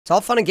It's all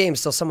fun and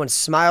games till someone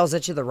smiles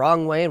at you the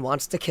wrong way and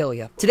wants to kill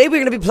you. Today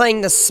we're going to be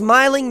playing the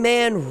Smiling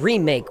Man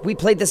remake. We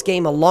played this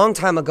game a long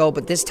time ago,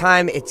 but this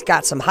time it's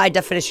got some high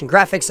definition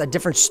graphics, a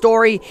different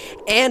story,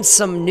 and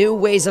some new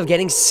ways of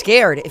getting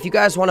scared. If you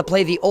guys want to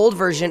play the old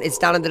version, it's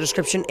down in the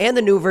description, and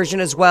the new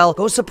version as well.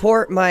 Go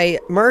support my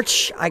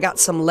merch. I got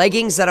some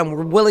leggings that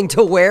I'm willing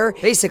to wear.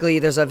 Basically,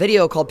 there's a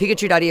video called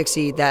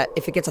Pikachu.exe that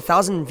if it gets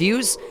 1,000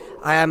 views,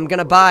 I'm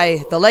gonna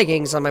buy the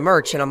leggings on my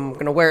merch and I'm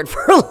gonna wear it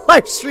for a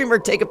live stream or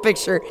take a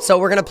picture. So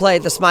we're gonna play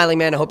the Smiling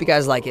Man. I hope you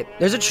guys like it.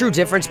 There's a true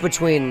difference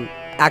between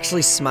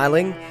actually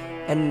smiling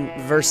and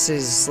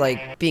versus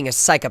like being a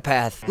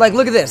psychopath. Like,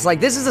 look at this.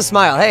 Like, this is a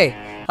smile. Hey,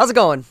 how's it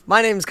going?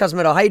 My name is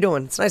Cosmitto. How you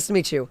doing? It's nice to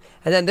meet you.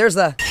 And then there's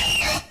the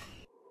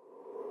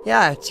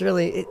yeah, it's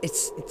really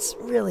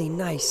really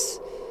nice.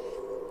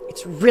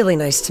 It's really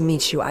nice to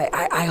meet you.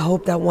 I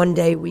hope that one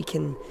day we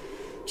can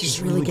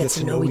just really get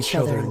to know each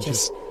other and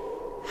just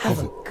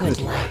have a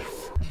good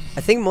life. I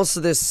think most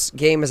of this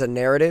game is a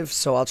narrative,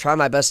 so I'll try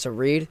my best to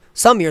read.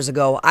 Some years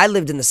ago, I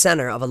lived in the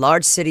center of a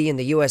large city in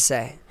the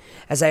USA.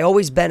 As I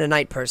always been a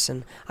night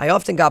person, I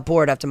often got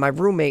bored after my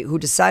roommate, who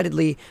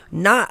decidedly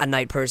not a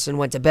night person,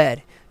 went to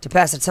bed. To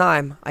pass the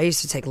time, I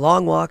used to take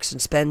long walks and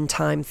spend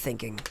time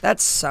thinking. That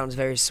sounds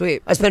very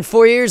sweet. I spent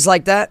 4 years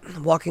like that,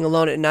 walking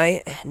alone at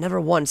night. Never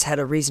once had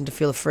a reason to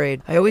feel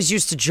afraid. I always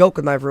used to joke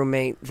with my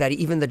roommate that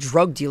even the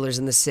drug dealers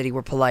in the city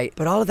were polite.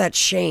 But all of that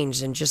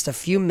changed in just a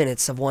few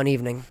minutes of one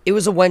evening. It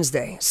was a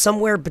Wednesday,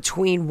 somewhere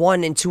between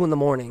 1 and 2 in the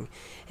morning,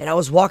 and I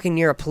was walking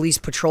near a police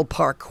patrol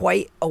park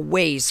quite a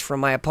ways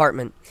from my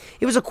apartment.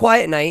 It was a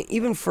quiet night,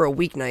 even for a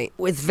weeknight,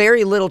 with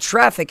very little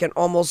traffic and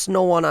almost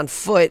no one on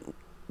foot.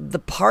 The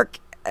park,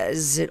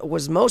 as it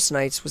was most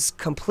nights, was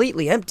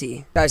completely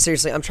empty. Guys,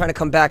 seriously, I'm trying to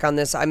come back on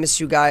this. I miss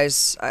you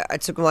guys. I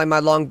took my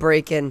long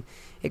break and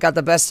it got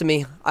the best of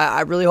me.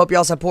 I really hope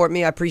y'all support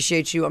me. I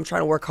appreciate you. I'm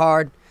trying to work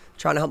hard,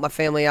 trying to help my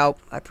family out.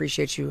 I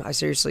appreciate you.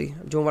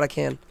 I'm doing what I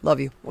can. Love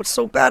you. What's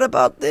so bad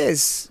about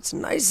this? It's a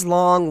nice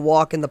long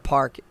walk in the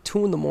park at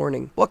 2 in the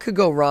morning. What could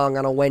go wrong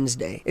on a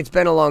Wednesday? It's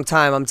been a long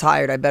time. I'm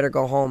tired. I better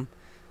go home.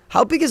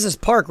 How big is this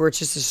park where it's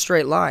just a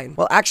straight line?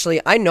 Well, actually,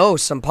 I know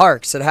some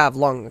parks that have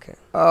long... Okay.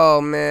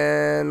 Oh,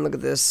 man. Look at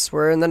this.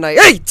 We're in the night.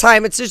 Hey!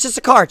 Time! It's just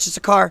a car. It's just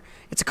a car.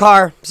 It's a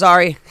car.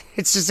 Sorry.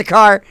 It's just a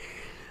car.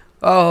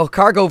 Oh,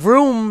 cargo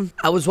vroom.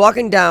 I was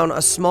walking down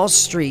a small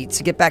street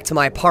to get back to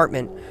my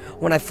apartment.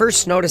 When I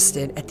first noticed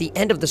it, at the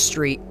end of the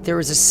street, there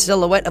was a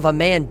silhouette of a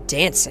man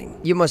dancing.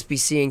 You must be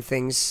seeing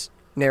things,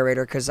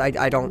 narrator, because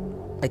I don't...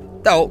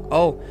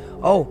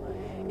 Oh.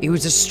 It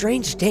was a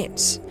strange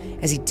dance.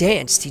 As he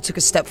danced, he took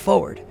a step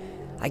forward.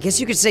 I guess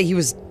you could say he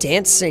was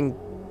dancing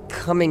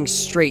coming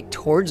straight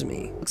towards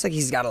me. Looks like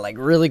he's gotta like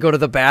really go to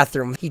the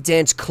bathroom. He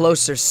danced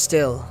closer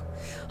still,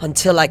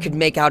 until I could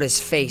make out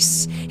his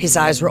face. His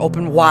eyes were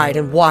open wide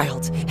and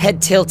wild,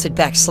 head tilted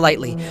back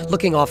slightly,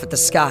 looking off at the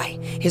sky.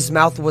 His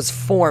mouth was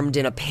formed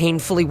in a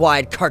painfully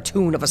wide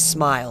cartoon of a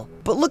smile.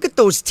 But look at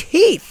those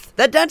teeth!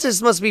 That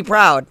dentist must be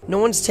proud. No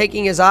one's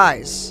taking his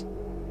eyes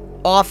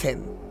off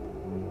him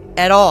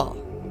at all.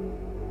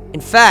 In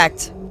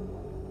fact,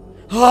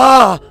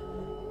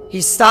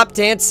 he stopped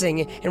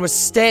dancing and was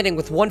standing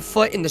with one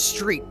foot in the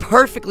street,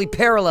 perfectly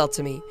parallel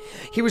to me.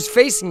 He was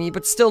facing me,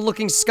 but still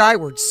looking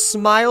skyward,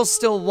 smile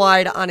still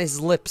wide on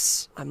his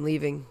lips. I'm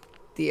leaving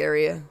the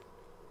area.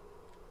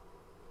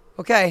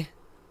 Okay,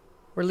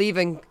 we're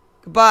leaving.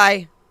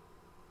 Goodbye.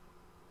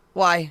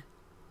 Why?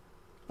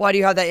 Why do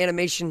you have that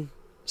animation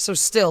so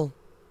still?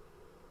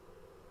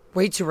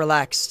 Way too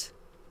relaxed.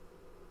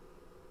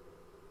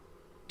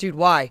 Dude,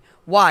 why?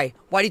 Why?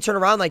 Why'd he turn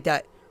around like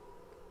that?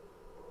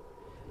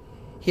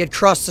 He had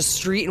crossed the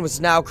street and was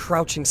now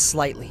crouching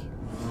slightly.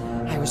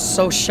 I was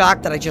so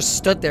shocked that I just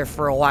stood there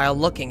for a while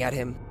looking at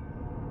him.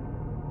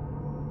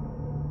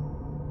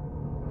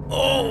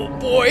 Oh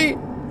boy!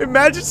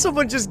 Imagine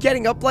someone just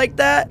getting up like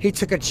that. He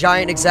took a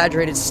giant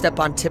exaggerated step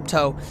on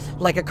tiptoe,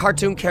 like a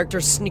cartoon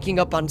character sneaking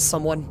up on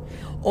someone.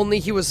 Only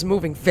he was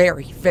moving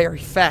very, very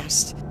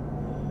fast.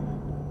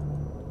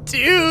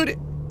 Dude!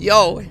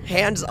 Yo,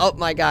 hands up,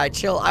 my guy.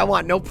 Chill. I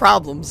want no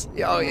problems.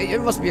 Yo, it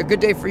must be a good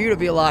day for you to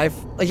be alive.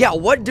 Like, yeah,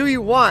 what do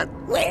you want?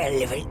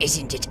 Well,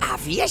 isn't it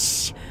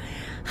obvious?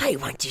 I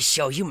want to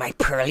show you my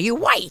pearly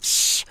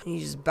whites. He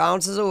just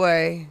bounces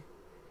away.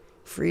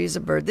 Frees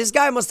a bird. This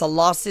guy must have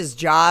lost his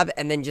job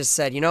and then just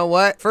said, you know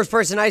what? First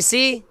person I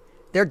see,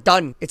 they're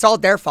done. It's all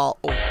their fault.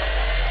 Oh.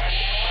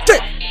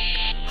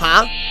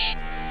 Huh?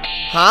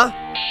 Huh?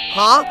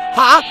 Huh?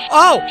 Huh?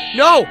 Oh!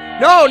 No!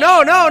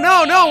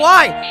 No!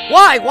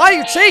 Why? Why do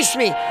you chase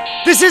me?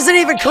 This isn't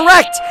even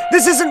correct!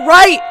 This isn't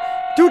right!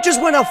 Dude just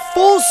went a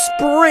full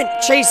sprint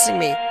chasing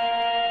me.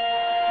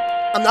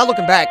 I'm not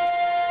looking back.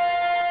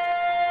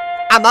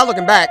 I'm not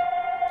looking back.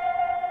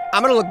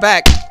 I'm gonna look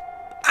back.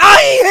 Ah!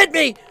 He hit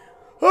me!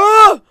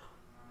 Oh!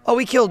 Oh,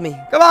 he killed me.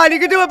 Come on, you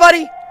can do it,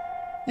 buddy!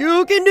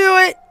 You can do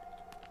it!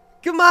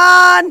 Come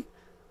on!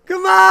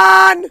 Come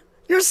on!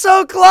 You're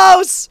so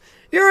close!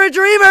 You're a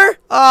dreamer!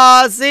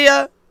 Aw, see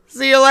ya!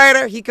 See you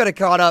later. He could have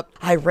caught up.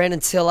 I ran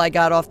until I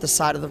got off the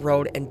side of the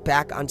road and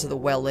back onto the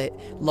well-lit,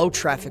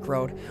 low-traffic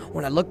road.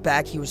 When I looked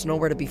back, he was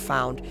nowhere to be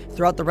found.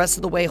 Throughout the rest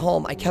of the way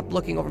home, I kept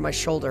looking over my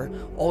shoulder,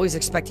 always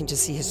expecting to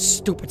see his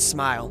stupid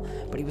smile,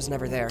 but he was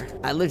never there.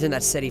 I lived in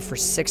that city for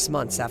 6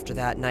 months after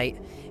that night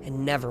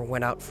and never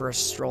went out for a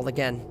stroll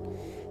again.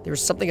 There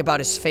was something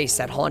about his face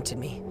that haunted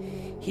me.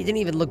 He didn't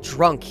even look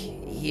drunk.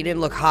 He didn't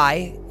look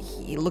high.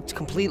 He looked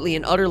completely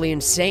and utterly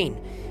insane.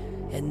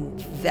 And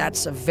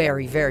that's a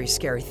very, very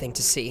scary thing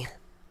to see.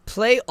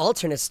 Play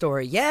alternate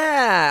story.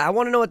 Yeah, I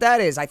want to know what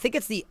that is. I think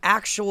it's the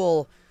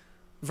actual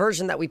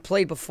version that we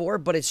played before,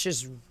 but it's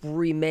just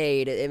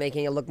remade,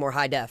 making it look more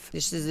high def.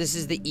 This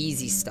is the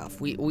easy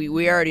stuff. We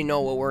already know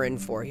what we're in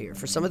for here.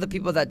 For some of the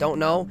people that don't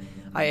know,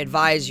 I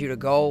advise you to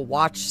go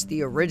watch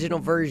the original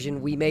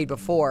version we made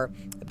before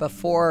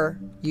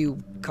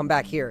you come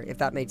back here, if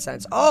that made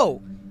sense.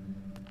 Oh,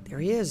 there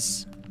he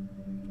is.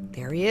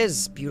 There he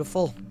is.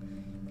 Beautiful.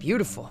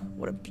 Beautiful.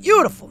 What a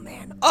beautiful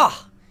man.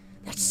 Ah,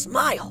 that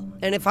smile.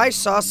 And if I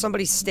saw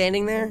somebody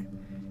standing there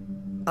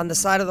on the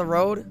side of the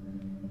road,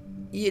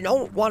 you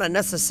don't want to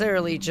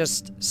necessarily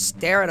just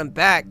stare at him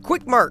back.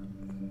 Quick Mart.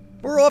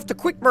 We're off to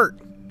Quick Mart.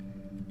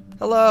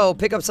 Hello,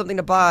 pick up something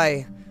to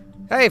buy.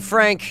 Hey,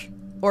 Frank.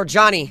 Or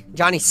Johnny.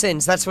 Johnny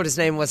Sins. That's what his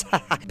name was.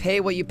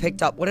 Pay what you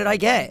picked up. What did I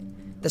get?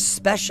 The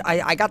special.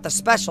 I got the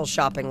special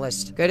shopping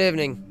list. Good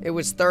evening. It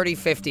was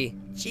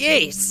 $30.50.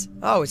 Jeez.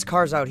 Oh, his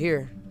car's out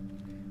here.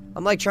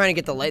 I'm like trying to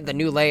get the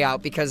new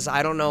layout because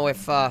I don't know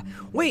if,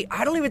 wait,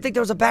 I don't even think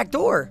there was a back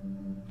door.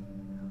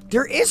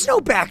 There is no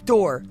back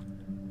door.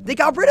 They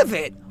got rid of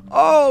it.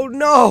 Oh,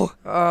 no.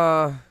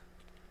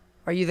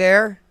 Are you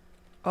there?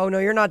 Oh, no,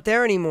 you're not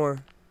there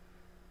anymore.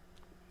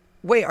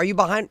 Wait, are you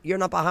behind? You're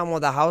not behind one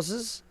of the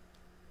houses?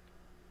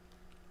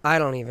 I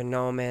don't even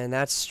know, man.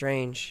 That's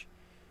strange.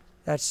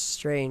 That's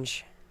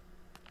strange.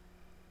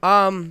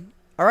 All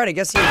right, I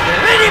guess he was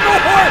there.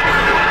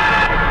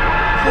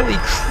 Holy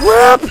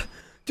crap!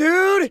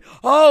 Dude!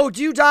 Oh,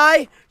 do you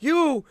die?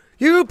 You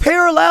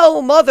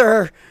parallel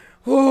mother!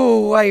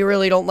 Ooh, I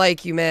really don't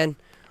like you, man.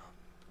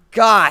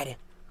 God!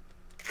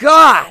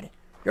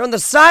 You're on the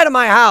side of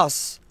my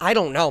house! I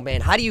don't know,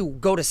 man. How do you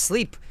go to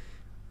sleep?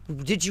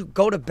 Did you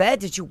go to bed?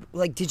 Did you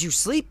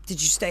sleep?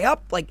 Did you stay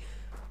up? Like,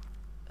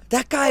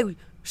 that guy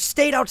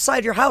stayed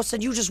outside your house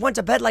and you just went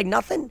to bed like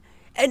nothing?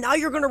 And now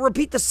you're gonna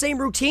repeat the same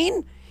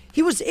routine?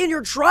 He was in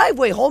your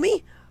driveway,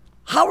 homie.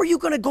 How are you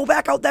gonna go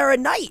back out there at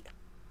night?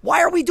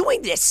 Why are we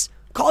doing this?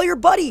 Call your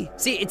buddy.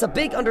 See, it's a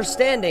big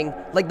understanding.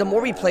 Like, the more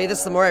we play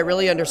this, the more I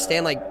really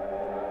understand, like,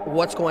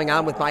 what's going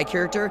on with my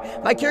character.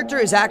 My character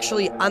is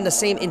actually on the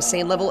same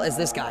insane level as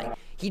this guy.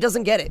 He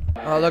doesn't get it.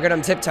 Oh, look at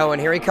him tiptoeing.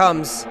 Here he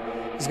comes.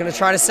 He's gonna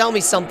try to sell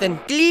me something.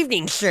 Good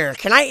evening, sir.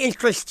 Can I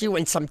interest you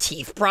in some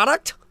teeth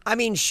product? I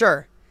mean,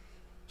 sure.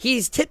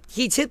 He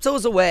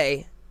tiptoes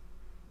away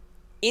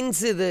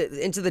into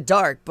the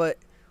dark, but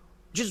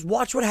just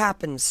watch what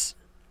happens.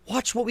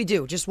 Watch what we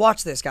do. Just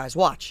watch this, guys.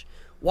 Watch.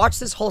 Watch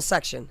this whole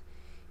section.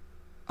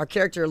 Our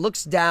character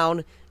looks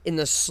down in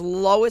the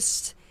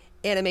slowest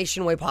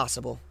animation way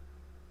possible.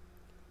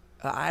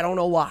 I don't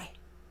know why.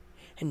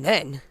 And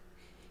then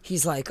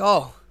he's like,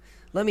 oh,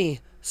 let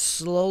me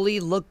slowly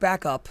look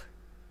back up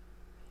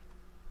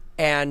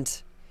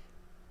and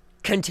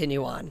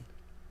continue on.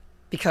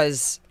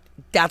 Because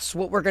that's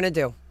what we're going to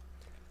do.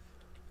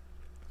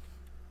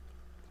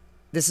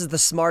 This is the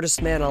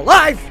smartest man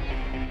alive.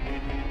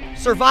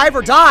 Survive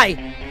or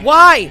die.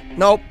 Why?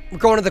 Nope. We're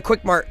going to the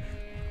Quick Mart.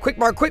 Quick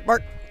Mart, Quick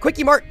Mart,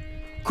 Quickie Mart,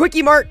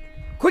 Quickie Mart,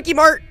 Quickie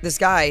Mart. This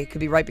guy could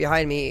be right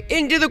behind me.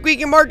 Into the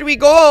Quickie Mart do we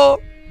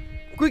go?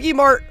 Quickie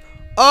Mart.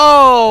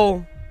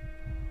 Oh.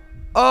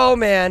 Oh,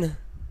 man.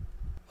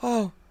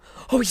 Oh.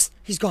 Oh,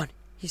 he's gone.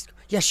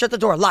 Yeah, shut the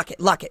door. Lock it.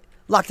 Lock it.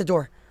 Lock the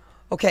door.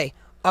 Okay.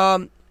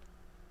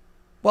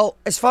 Well,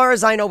 as far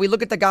as I know, we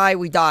look at the guy,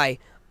 we die.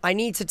 I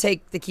need to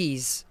take the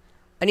keys.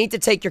 I need to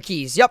take your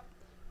keys. Yep.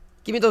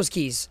 Give me those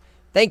keys.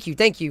 Thank you.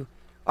 Thank you.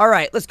 All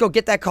right, let's go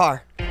get that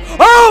car.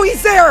 Oh,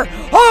 he's there!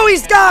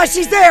 Oh, gosh,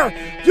 he's there!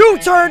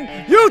 U-turn!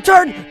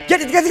 U-turn!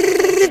 Get in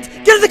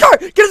the car!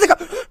 Get in the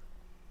car!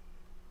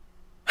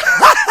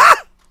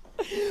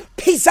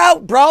 Peace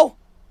out, bro!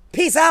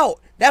 Peace out!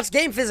 That's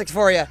game physics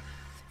for you.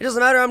 It doesn't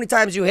matter how many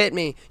times you hit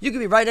me. You could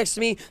be right next to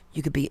me.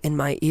 You could be in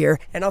my ear,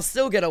 and I'll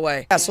still get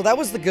away. Yeah, so that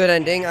was the good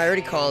ending. I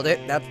already called it.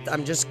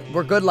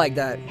 We're good like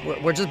that.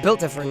 We're just built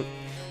different.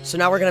 So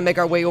now we're gonna make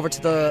our way over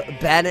to the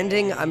bad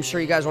ending. I'm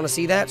sure you guys want to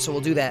see that, so we'll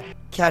do that.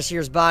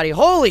 Cashier's body.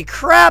 Holy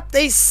crap!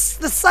 The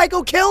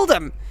psycho killed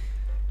him.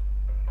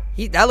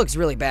 That looks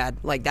really bad.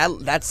 Like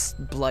that's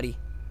bloody.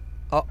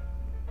 Oh.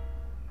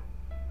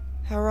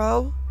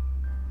 Hello?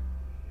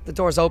 The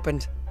door's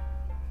opened.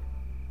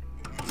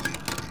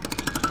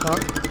 Huh?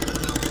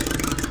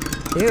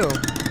 Ew.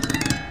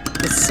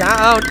 The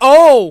sound.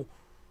 Oh!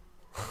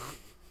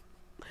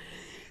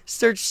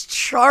 Starts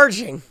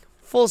charging.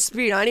 Full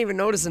speed. I didn't even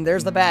notice him.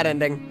 There's the bad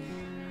ending.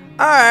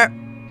 Alright.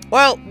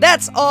 Well,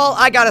 that's all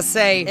I gotta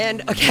say.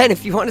 And again,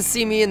 if you want to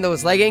see me in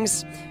those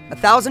leggings,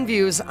 1,000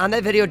 views on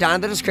that video down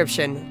in the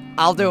description,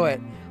 I'll do it.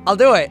 I'll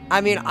do it.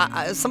 I mean,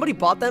 somebody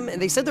bought them,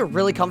 and they said they're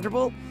really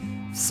comfortable,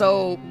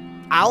 so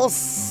I'll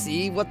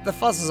see what the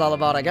fuss is all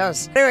about, I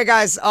guess. Anyway,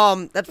 guys,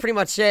 that's pretty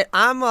much it.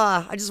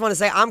 I just want to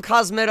say I'm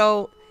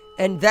Cosmitto,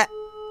 and that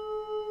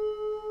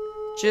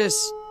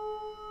just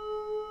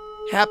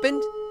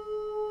happened.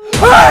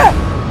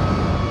 Ah!